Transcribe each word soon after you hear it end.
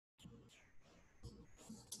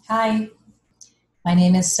Hi, my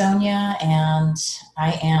name is Sonya, and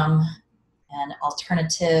I am an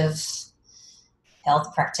alternative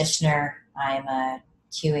health practitioner. I'm a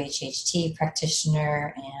QHHT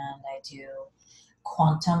practitioner, and I do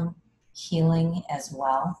quantum healing as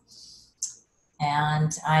well.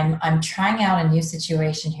 And I'm trying out a new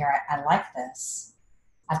situation here. I like this.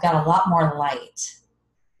 I've got a lot more light,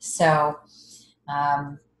 so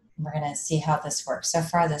um, we're going to see how this works. So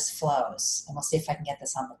far, this flows, and we'll see if I can get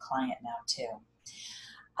this on the client now too.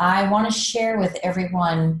 I want to share with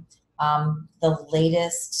everyone the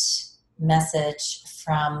latest message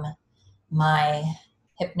from my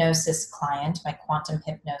hypnosis client, my quantum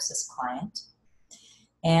hypnosis client.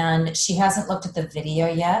 And she hasn't looked at the video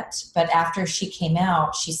yet, but after she came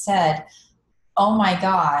out, she said, "Oh my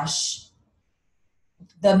gosh,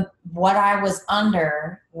 what I was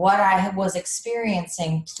under, what I was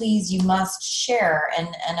experiencing, please, you must share."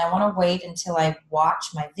 And I want to wait until I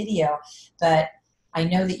watch my video, but I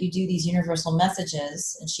know that you do these universal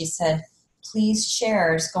messages. And she said, please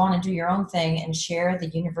share, just go on and do your own thing and share the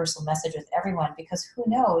universal message with everyone, because who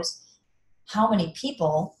knows how many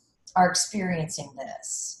people are experiencing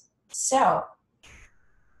this. So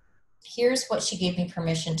here's what she gave me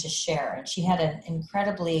permission to share. And she had an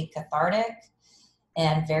incredibly cathartic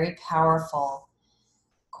and very powerful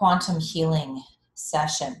quantum healing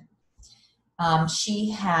session.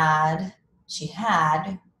 She had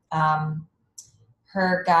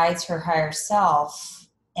her guides, her higher self,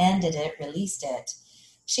 ended it, released it.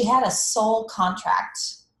 She had a soul contract,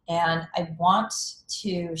 and I want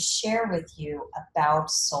to share with you about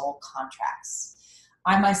soul contracts.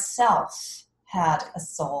 I myself had a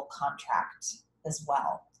soul contract as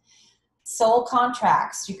well. Soul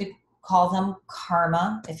contracts, you could call them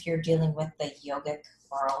karma if you're dealing with the yogic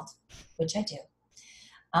world, which I do.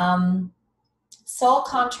 Soul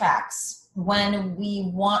contracts, when we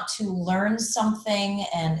want to learn something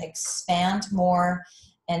and expand more,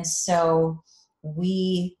 and so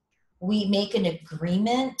we make an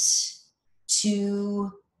agreement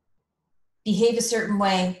to behave a certain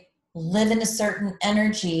way, live in a certain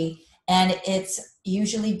energy, and it's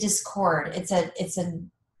usually discord. It's like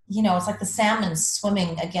the salmon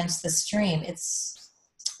swimming against the stream.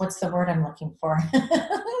 What's the word I'm looking for?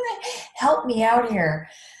 Help me out here.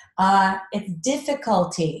 It's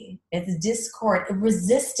difficulty, it's discord,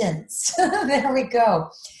 resistance. There we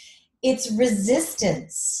go. It's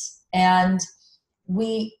resistance. And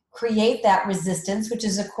we create that resistance, which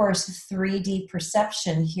is, of course, 3D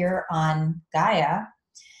perception here on Gaia.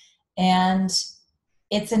 And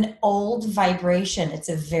it's an old vibration. It's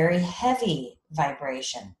a very heavy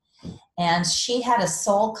vibration. And she had a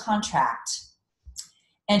soul contract.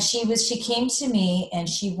 And she came to me and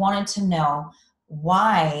she wanted to know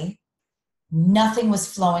why nothing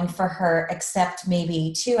was flowing for her except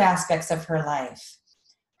maybe two aspects of her life.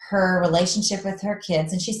 Her relationship with her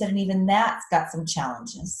kids, and she said, and even that's got some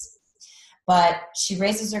challenges. But she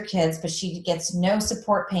raises her kids, but she gets no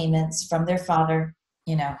support payments from their father.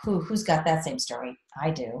 You know, who's got that same story?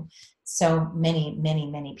 I do. So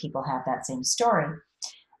many people have that same story.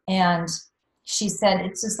 And she said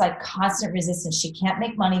it's just like constant resistance. She can't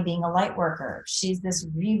make money being a light worker. She's this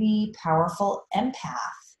really powerful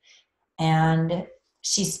empath. And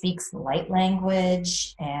she speaks light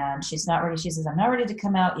language, and she's not ready. She says, I'm not ready to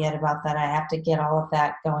come out yet about that. I have to get all of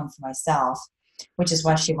that going for myself, which is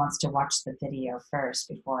why she wants to watch the video first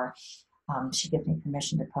before she gives me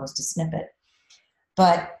permission to post a snippet.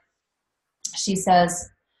 But she says,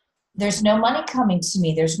 there's no money coming to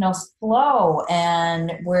me. There's no flow.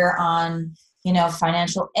 And we're on,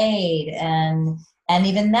 financial aid. And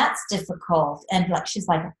even that's difficult. And like, she's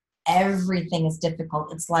like, everything is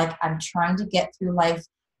difficult. It's like I'm trying to get through life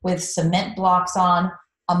with cement blocks on,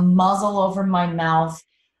 a muzzle over my mouth,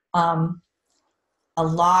 a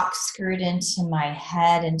lock screwed into my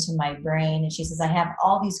head, into my brain. And she says, I have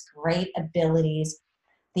all these great abilities,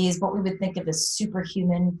 these what we would think of as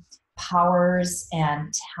superhuman powers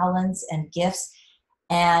and talents and gifts.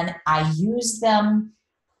 And I use them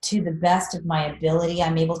to the best of my ability.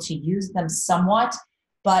 I'm able to use them somewhat,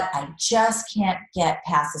 but I just can't get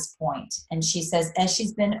past this point. And she says, as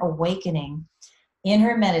she's been awakening in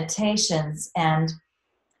her meditations and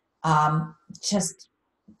just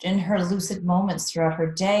in her lucid moments throughout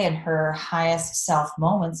her day and her highest self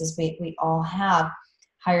moments, as we all have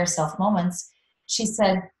higher self moments, she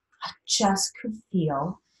said, I just could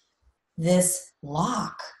feel this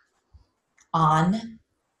lock on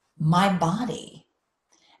my body.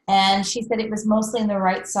 And she said it was mostly in the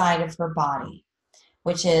right side of her body.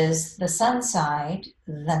 which is the sun side,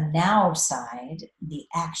 the now side, the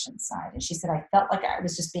action side. And she said, I felt like I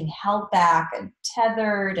was just being held back and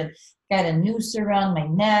tethered, and got a noose around my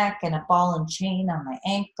neck and a ball and chain on my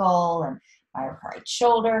ankle, and my right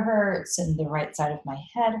shoulder hurts and the right side of my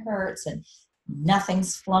head hurts, and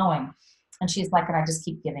nothing's flowing. And she's like, and I just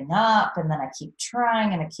keep giving up, and then I keep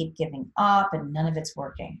trying and I keep giving up, and none of it's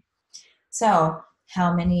working. So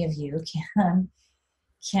how many of you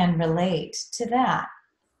can relate to that?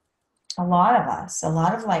 A lot of us, a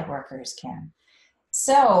lot of light workers can.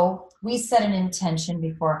 So we set an intention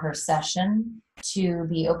before her session to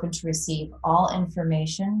be open to receive all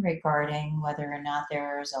information regarding whether or not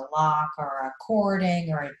there's a lock or a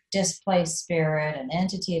cording or a displaced spirit, an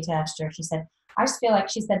entity attached to her. She said, I just feel like,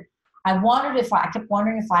 she said, I kept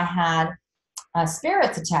wondering if I had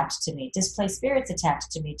spirits attached to me, displaced spirits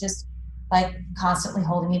attached to me, just like constantly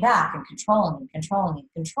holding me back and controlling and controlling and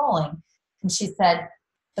controlling. And she said,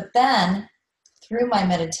 but then through my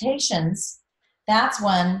meditations, that's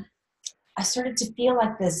when I started to feel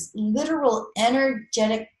like this literal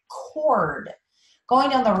energetic cord going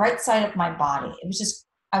down the right side of my body. It was just,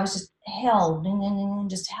 I was just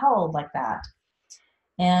held like that.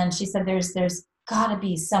 And she said, there's got to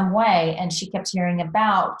be some way. And she kept hearing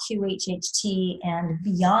about QHHT and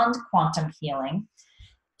beyond quantum healing.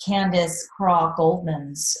 Candace Craw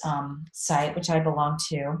Goldman's site, which I belong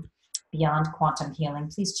to, Beyond Quantum Healing.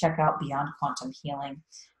 Please check out Beyond Quantum Healing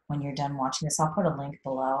when you're done watching this. I'll put a link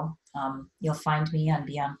below. You'll find me on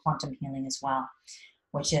Beyond Quantum Healing as well,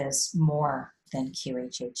 which is more than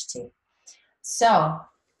QHHT. So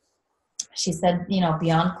she said,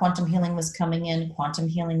 Beyond Quantum Healing was coming in, quantum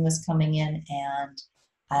healing was coming in, and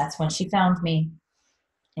that's when she found me.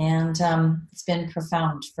 And it's been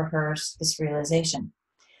profound for her, this realization.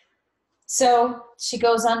 So she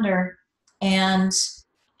goes under, and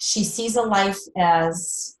she sees a life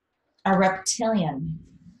as a reptilian.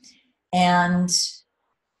 And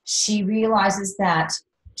she realizes that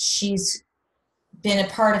she's been a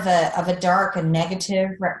part of a dark and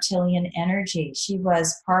negative reptilian energy. She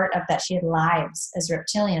was part of that. She had lives as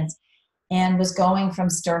reptilians and was going from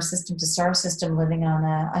star system to star system, living on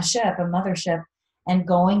a ship, a mothership, and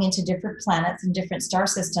going into different planets and different star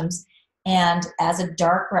systems. And as a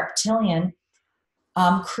dark reptilian,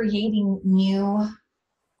 creating new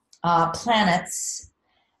planets,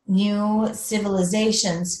 new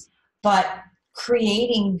civilizations, but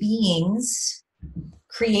creating beings,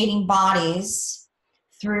 creating bodies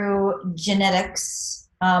through genetics,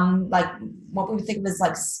 like what we would think of as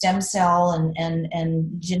like stem cell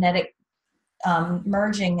and genetic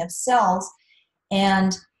merging of cells.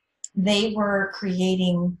 And they were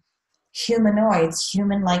creating humanoids,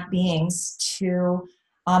 human-like beings to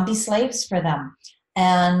be slaves for them.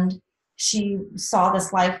 And she saw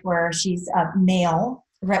this life where she's a male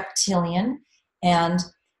reptilian and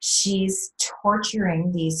she's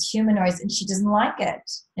torturing these humanoids, and she doesn't like it.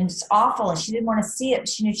 And it's awful. And she didn't want to see it.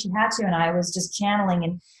 She knew she had to. And I was just channeling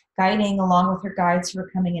and guiding along with her guides who were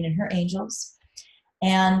coming in and her angels,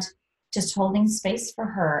 and just holding space for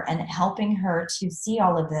her and helping her to see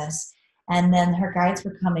all of this. And then her guides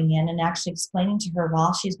were coming in and actually explaining to her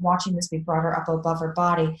while she's watching this. We brought her up above her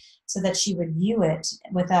body so that she would view it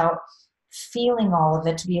without feeling all of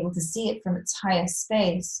it, to be able to see it from its highest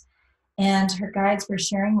space. And her guides were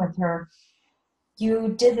sharing with her,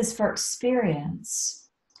 you did this for experience,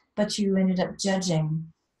 but you ended up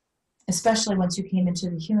judging, especially once you came into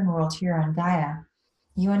the human world here on Gaia.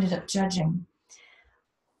 You ended up judging.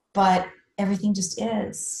 But everything just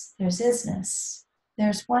is. There's isness.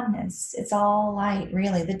 There's oneness. It's all light,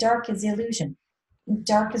 really. The dark is the illusion.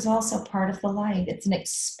 Dark is also part of the light. It's an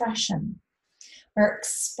expression. We're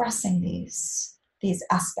expressing these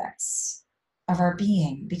aspects of our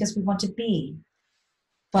being because we want to be.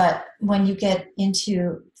 But when you get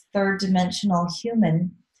into third dimensional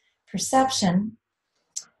human perception,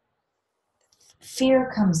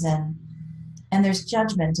 fear comes in and there's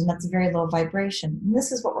judgment, and that's a very low vibration. And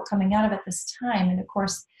this is what we're coming out of at this time. And of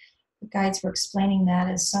course, the guides were explaining that,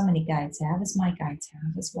 as so many guides have, as my guides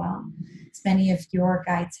have as well, as many of your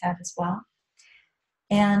guides have as well.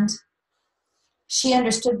 And she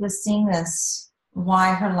understood with seeing this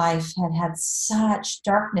why her life had had such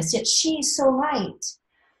darkness, yet she's so light.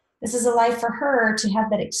 This is a life for her to have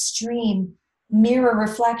that extreme mirror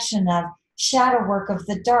reflection of shadow work of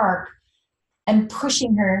the dark and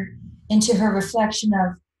pushing her into her reflection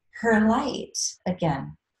of her light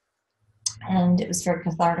again. And it was very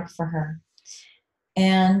cathartic for her.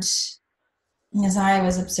 And as I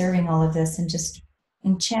was observing all of this and just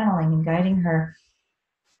channeling and guiding her,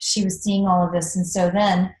 she was seeing all of this. And so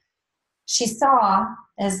then she saw,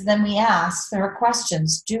 as then we asked, there were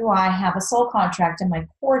questions. Do I have a soul contract? Am I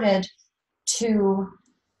corded to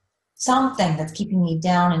something that's keeping me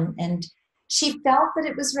down? And she felt that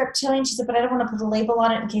it was reptilian. She said, but I don't want to put a label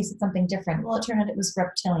on it in case it's something different. Well, it turned out it was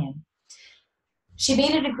reptilian. She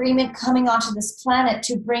made an agreement coming onto this planet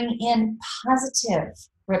to bring in positive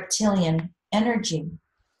reptilian energy.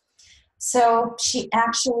 So she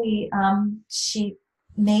actually, she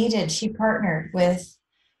partnered with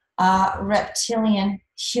a reptilian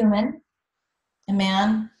human, a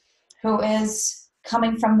man who is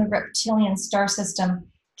coming from the reptilian star system,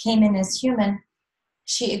 came in as human.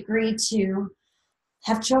 She agreed to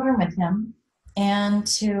have children with him and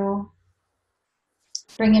to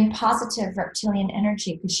bring in positive reptilian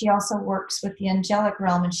energy, because she also works with the angelic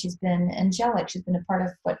realm, and she's been angelic. She's been a part of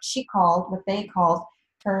what they called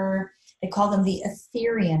they call them the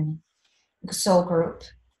Etherian soul group.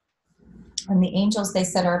 And the angels, they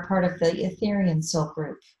said, are a part of the Etherian soul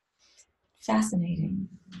group. Fascinating.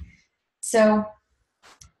 So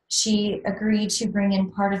she agreed to bring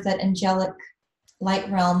in part of that angelic light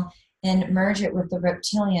realm and merge it with the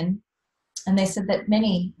reptilian. And they said that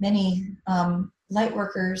many light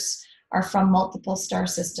workers are from multiple star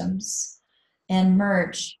systems and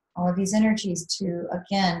merge all of these energies to,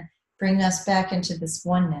 again, bring us back into this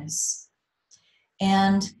oneness.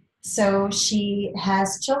 And so she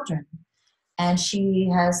has children, and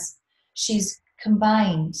she's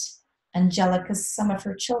combined angelic, because some of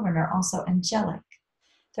her children are also angelic.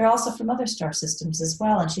 They're also from other star systems as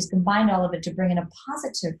well, and she's combined all of it to bring in a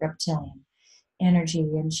positive reptilian energy.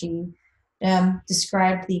 And she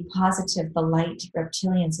described the light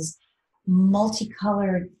reptilians as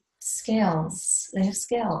multicolored scales. They have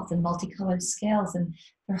scales and multicolored scales, and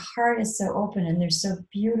their heart is so open, and they're so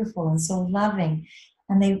beautiful and so loving,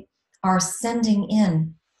 and they are sending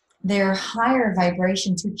in their higher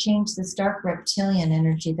vibration to change this dark reptilian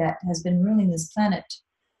energy that has been ruling this planet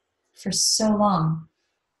for so long.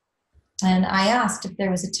 And I asked if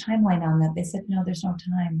there was a timeline on that. They said, no, there's no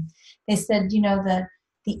time. They said, the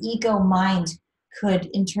ego mind could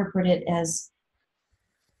interpret it as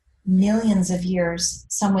millions of years.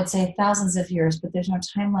 Some would say thousands of years, but there's no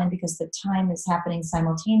timeline, because the time is happening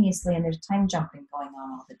simultaneously, and there's time jumping going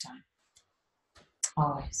on all the time.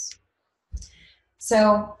 Always.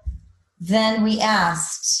 So then we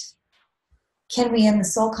asked, can we end the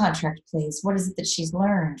soul contract, please? What is it that she's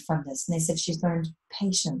learned from this? And they said she's learned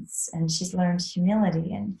patience, and she's learned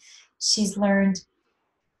humility, and she's learned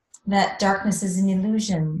that darkness is an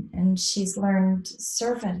illusion, and she's learned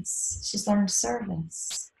service. She's learned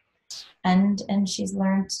service. And she's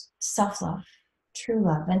learned self-love, true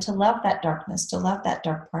love, and to love that darkness, to love that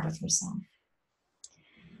dark part of herself.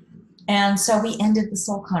 And so we ended the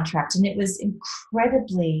soul contract, and it was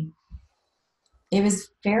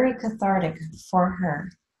very cathartic for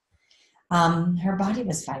her. Her body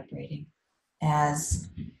was vibrating as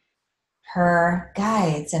her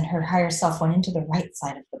guides and her higher self went into the right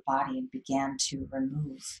side of the body and began to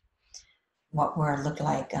remove what looked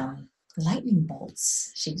like lightning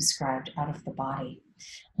bolts, she described, out of the body.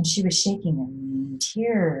 And she was shaking, and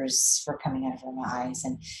tears were coming out of her eyes,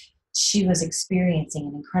 and she was experiencing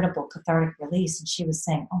an incredible cathartic release. And she was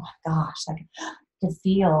saying, oh my gosh, I could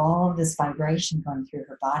feel all of this vibration going through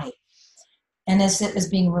her body. And as it was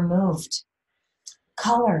being removed,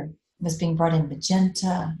 color was being brought in,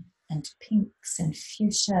 magenta and pinks and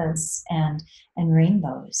fuchsias and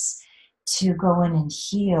rainbows, to go in and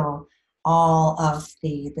heal all of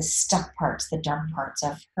the stuck parts, the dark parts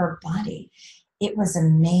of her body. It was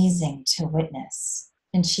amazing to witness.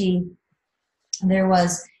 And there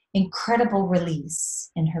was incredible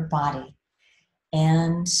release in her body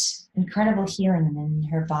and incredible healing. And then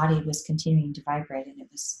her body was continuing to vibrate, and it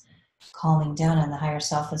was calming down, and the higher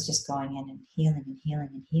self was just going in and healing and healing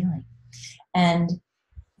and healing. And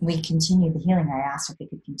we continued the healing. I asked if we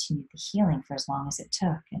could continue the healing for as long as it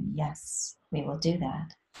took, and yes, we will do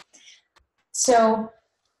that. So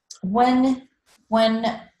when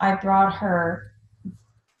I brought her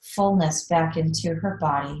fullness back into her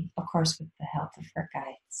body, of course with the help of her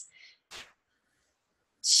guides,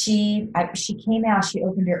 she came out, she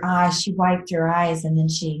opened her eyes, she wiped her eyes, and then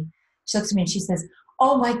she looks at me and she says,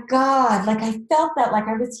 oh my God, like I felt that, like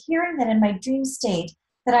I was hearing that in my dream state,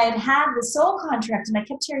 that I had the soul contract, and I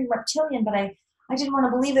kept hearing reptilian, but I didn't want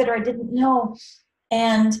to believe it, or I didn't know.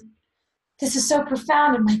 And this is so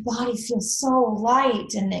profound, and my body feels so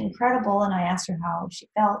light and incredible. And I asked her how she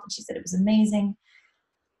felt, and she said it was amazing.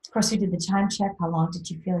 Of course, we did the time check. How long did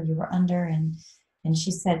you feel you were under? And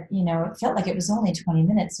she said, it felt like it was only 20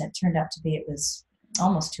 minutes, and it turned out to be, it was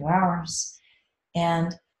almost 2 hours.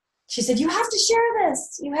 And she said, you have to share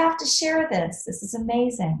this. You have to share this. This is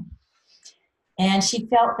amazing. And she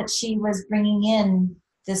felt that she was bringing in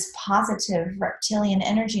this positive reptilian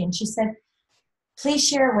energy. And she said, please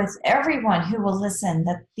share with everyone who will listen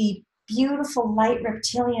that the beautiful light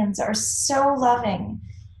reptilians are so loving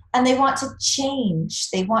and they want to change.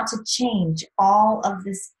 They want to change all of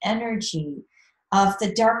this energy of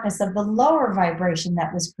the darkness, of the lower vibration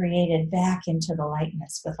that was created back into the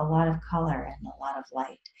lightness with a lot of color and a lot of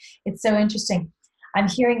light. It's so interesting. I'm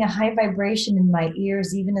hearing a high vibration in my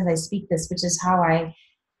ears even as I speak this, which is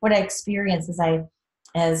what I experience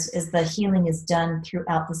as the healing is done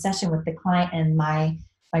throughout the session with the client, and my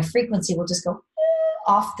frequency will just go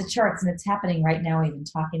off the charts, and it's happening right now even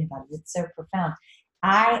talking about it. It's so profound.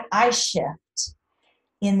 I shift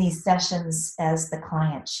in these sessions as the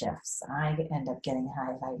client shifts. I end up getting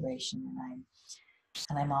high vibration,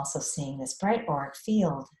 and I'm also seeing this bright auric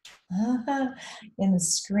field in the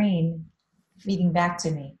screen feeding back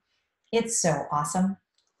to me. It's so awesome.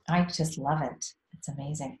 I just love it. It's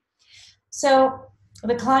amazing. So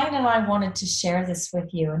the client and I wanted to share this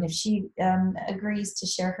with you, and if she agrees to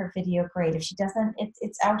share her video, great. If she doesn't,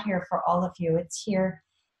 it's out here for all of you. It's here.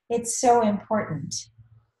 It's so important.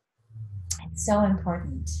 It's so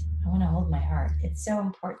important. I want to hold my heart. It's so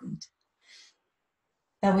important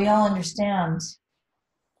that we all understand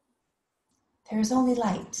there is only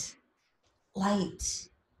light. Light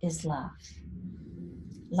is love.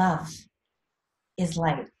 Love is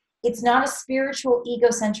light. It's not a spiritual,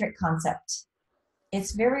 egocentric concept.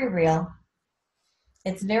 It's very real.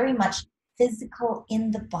 It's very much physical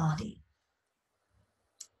in the body.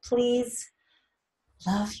 Please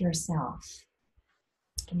love yourself.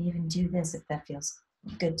 You can even do this if that feels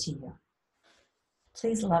good to you.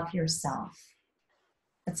 Please love yourself.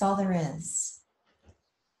 That's all there is.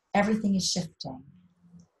 Everything is shifting.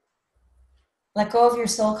 Let go of your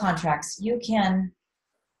soul contracts. You can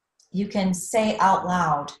say out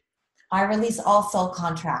loud, I release all soul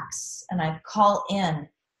contracts, and I call in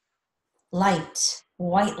light,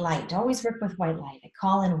 white light. Always work with white light. I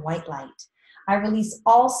call in white light. I release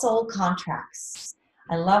all soul contracts.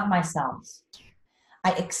 I love myself.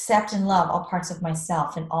 I accept and love all parts of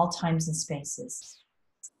myself in all times and spaces.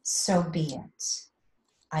 So be it.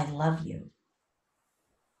 I love you.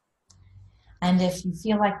 And if you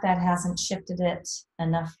feel like that hasn't shifted it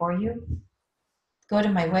enough for you, go to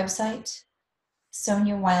my website,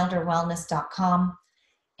 sonyawilderwellness.com,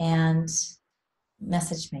 and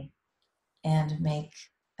message me and make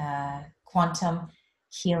a quantum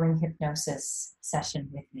healing hypnosis session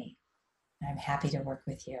with me. I'm happy to work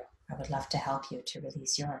with you. I would love to help you to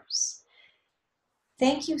release yours.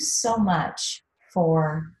 Thank you so much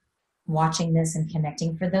for watching this and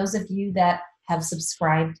connecting. For those of you that have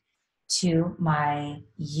subscribed to my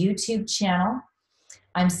YouTube channel,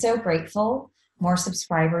 I'm so grateful. More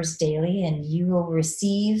subscribers daily, and you will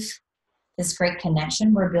receive this great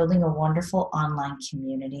connection. We're building a wonderful online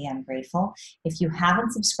community. I'm grateful. If you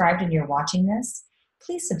haven't subscribed and you're watching this,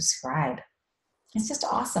 please subscribe. It's just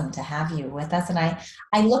awesome to have you with us. And I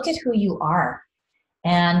look at who you are,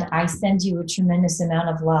 and I send you a tremendous amount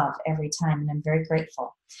of love every time, and I'm very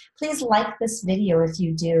grateful. Please like this video if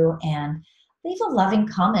you do, and leave a loving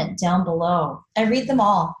comment down below. I read them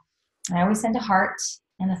all. I always send a heart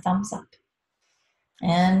and a thumbs up.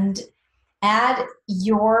 And add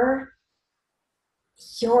your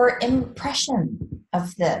impression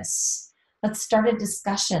of this. Let's start a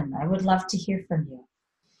discussion. I would love to hear from you.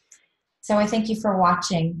 So I thank you for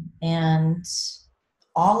watching, and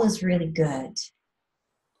all is really good.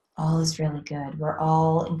 All is really good. We're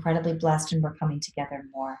all incredibly blessed, and we're coming together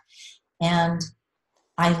more. And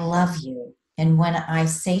I love you. And when I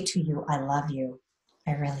say to you, I love you,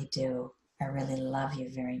 I really do. I really love you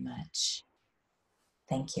very much.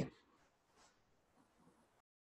 Thank you.